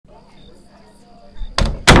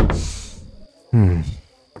Hmm.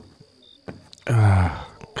 Ah,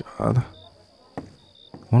 God.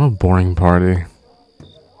 What a boring party.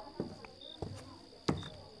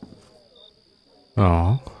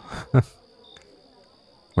 Oh.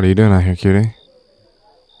 What are you doing out here, cutie?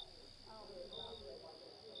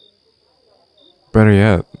 Better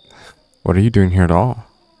yet, what are you doing here at all?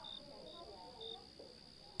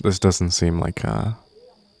 This doesn't seem like,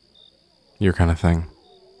 your kind of thing.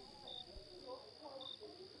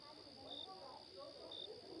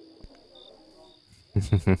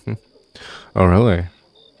 Oh, really?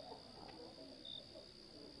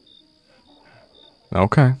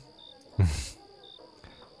 Okay.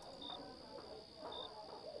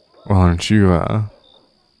 Well, aren't you,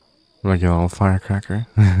 like a little firecracker?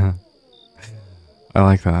 I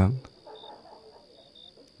like that.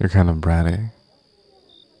 You're kind of bratty.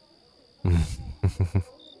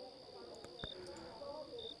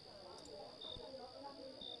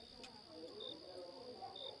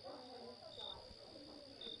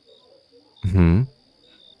 Hmm?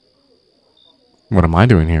 What am I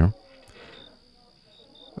doing here?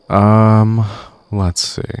 Um, let's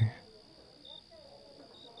see.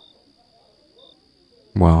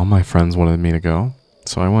 Well, my friends wanted me to go,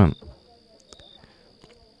 so I went.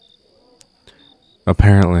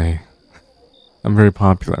 Apparently, I'm very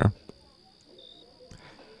popular.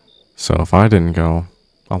 So if I didn't go,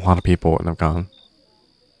 a lot of people wouldn't have gone.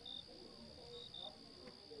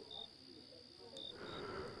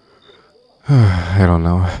 I don't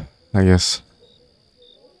know. I guess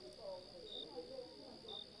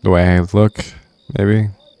the way I look, maybe,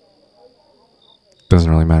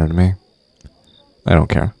 doesn't really matter to me. I don't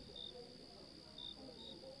care.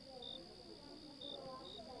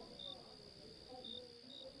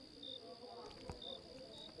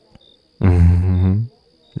 Hmm.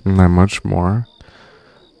 I much more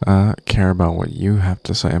care about what you have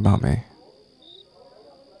to say about me.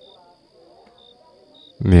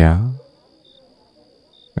 Yeah?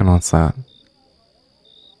 And what's that?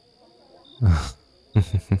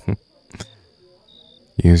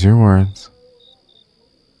 Use your words.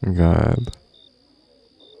 Good.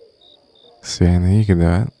 See, I knew you could do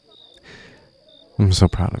it. I'm so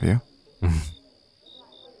proud of you.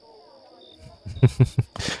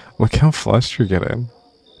 Look how flushed you're getting.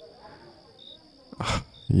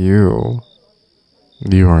 You.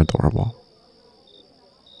 You are adorable.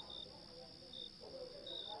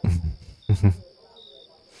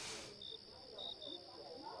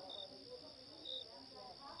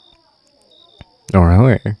 Oh,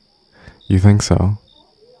 really? You think so?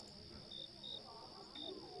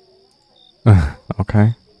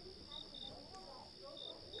 Okay.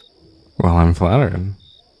 Well, I'm flattered.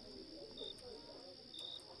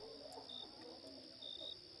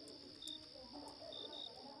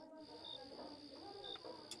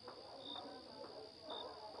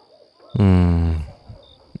 Mm.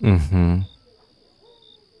 Mm-hmm.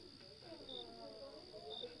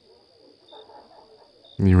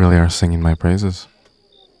 You really are singing my praises.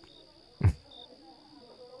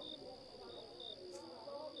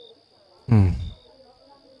 Mm.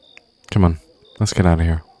 Come on, let's get out of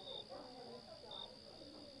here.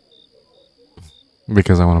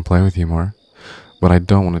 Because I want to play with you more. But I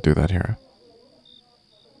don't want to do that here.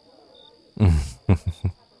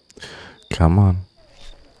 Come on.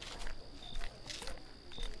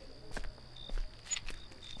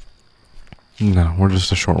 No, we're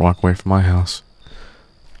just a short walk away from my house.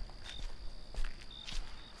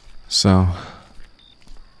 So,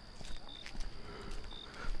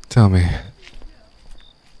 tell me,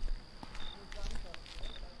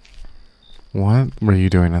 what were you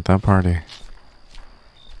doing at that party?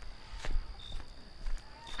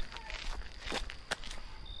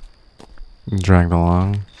 Dragged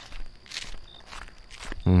along?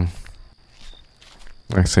 Hmm,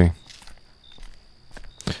 I see.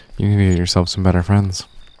 You need to get yourself some better friends.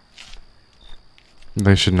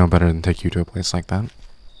 They should know better than take you to a place like that.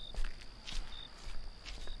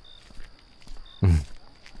 Hmm.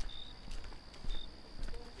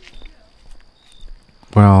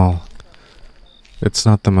 Well, it's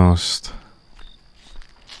not the most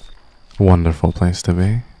wonderful place to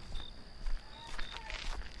be.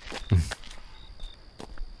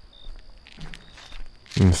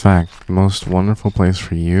 In fact, the most wonderful place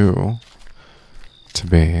for you to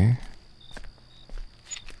be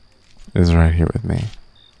is right here with me.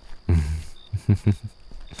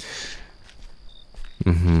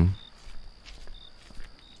 Mm-hmm.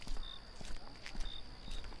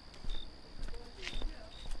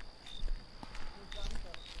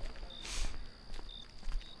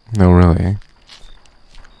 No, really?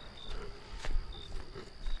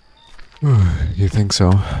 You think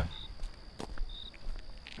so?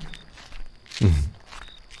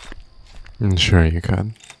 Sure you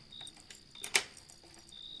could.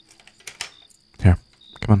 Here,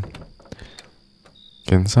 come on.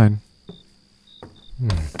 Get inside.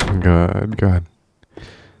 Good, good.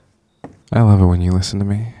 I love it when you listen to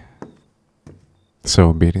me. So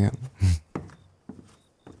obedient.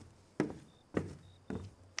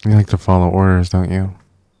 You like to follow orders, don't you?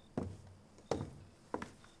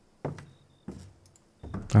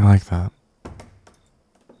 I like that.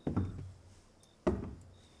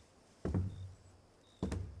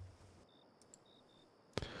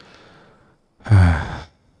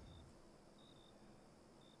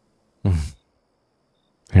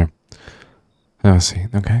 Here, have a seat,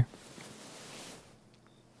 okay?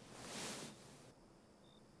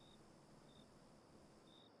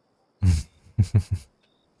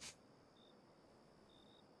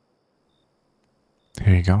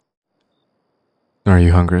 Here you go. Are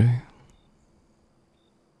you hungry?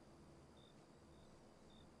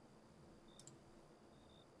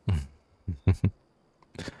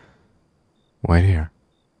 Wait here.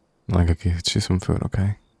 I'll go get you some food,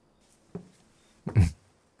 okay?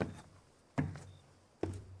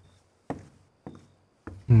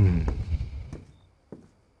 Hmm.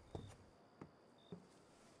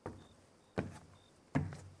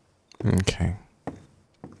 Okay.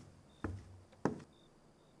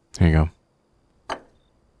 Here you go.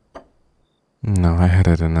 No, I had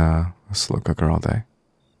it in a slow cooker all day.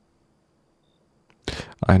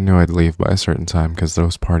 I knew I'd leave by a certain time because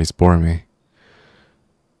those parties bore me.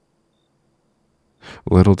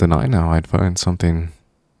 Little did I know I'd find something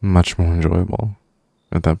much more enjoyable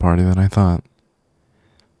at that party than I thought.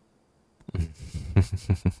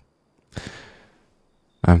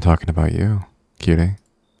 I'm talking about you, cutie.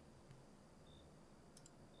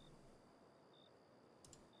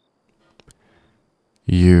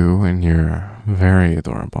 You and your very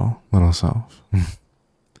adorable little self.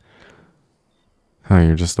 How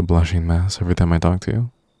you're just a blushing mess every time I talk to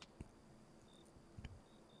you.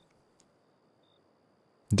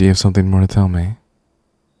 Do you have something more to tell me?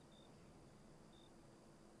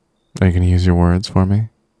 Are you going to use your words for me?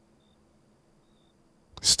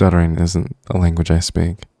 Stuttering isn't a language I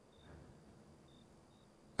speak.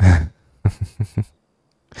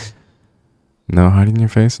 No hiding your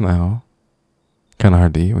face now. Kind of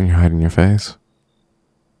hard to eat when you're hiding your face.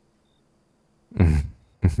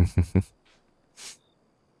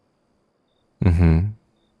 Mm-hmm.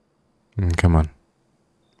 Come on.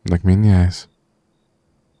 Look me in the eyes.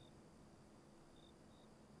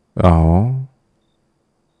 Oh.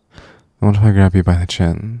 What if I grab you by the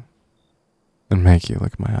chin and make you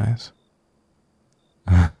look my eyes?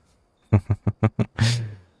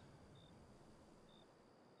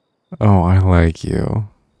 Oh, I like you.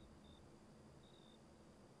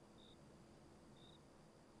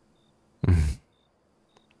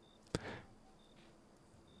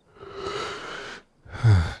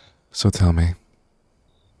 So tell me,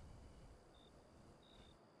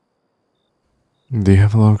 do you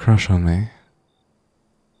have a little crush on me?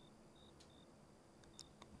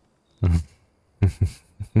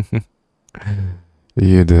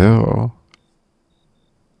 You do?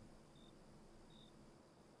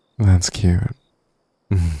 That's cute.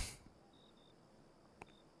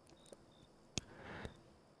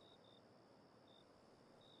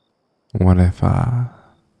 What if I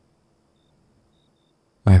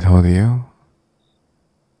told you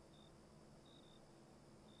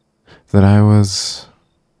that I was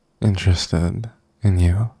interested in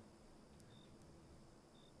you?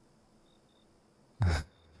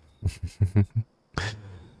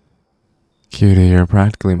 Cutie, you're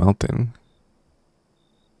practically melting.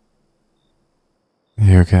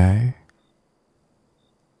 You okay?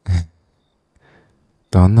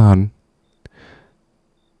 Don't nod.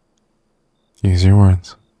 Use your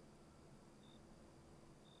words.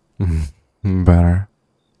 Better.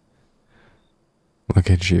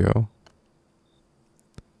 Look at you.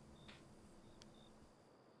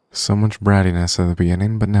 So much brattiness at the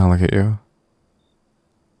beginning, but now look at you.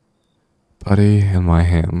 Putty in my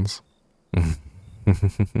hands.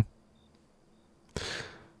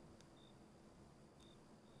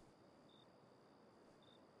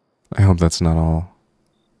 I hope that's not all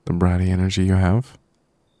the bratty energy you have.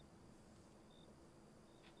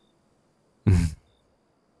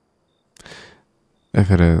 If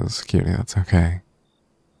it is, cutie, that's okay.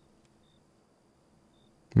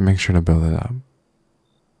 Make sure to build it up.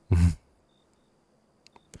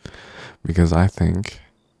 Because I think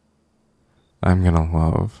I'm gonna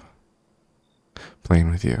love playing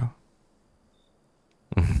with you.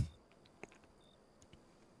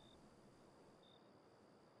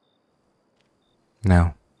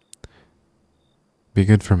 Now, be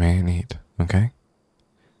good for me and eat, okay?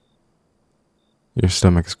 Your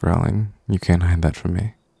stomach's growling. You can't hide that from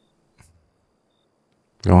me.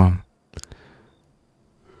 Go on.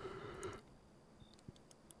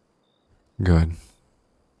 Good.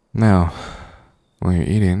 Now, while you're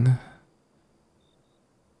eating,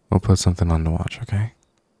 we'll put something on to watch, okay?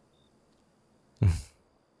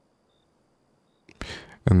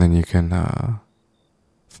 And then you can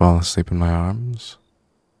fall asleep in my arms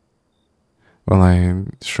while I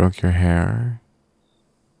stroke your hair.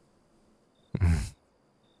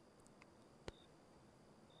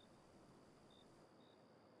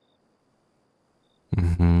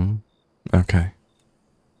 Mm-hmm. Okay.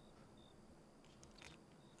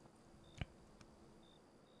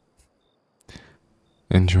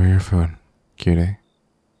 Enjoy your food, cutie.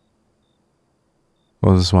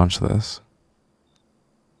 We'll just watch this.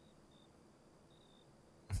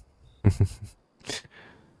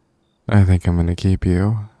 I think I'm gonna keep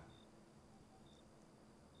you.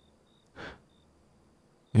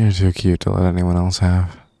 You're too cute to let anyone else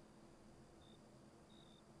have.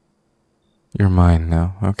 You're mine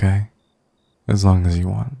now, okay? As long as you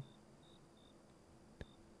want.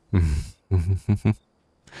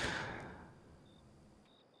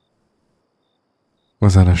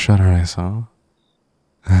 Was that a shudder I saw?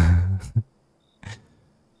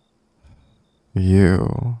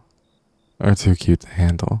 You are too cute to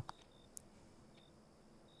handle.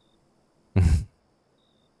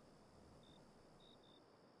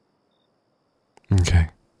 Okay,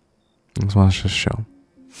 let's watch this show.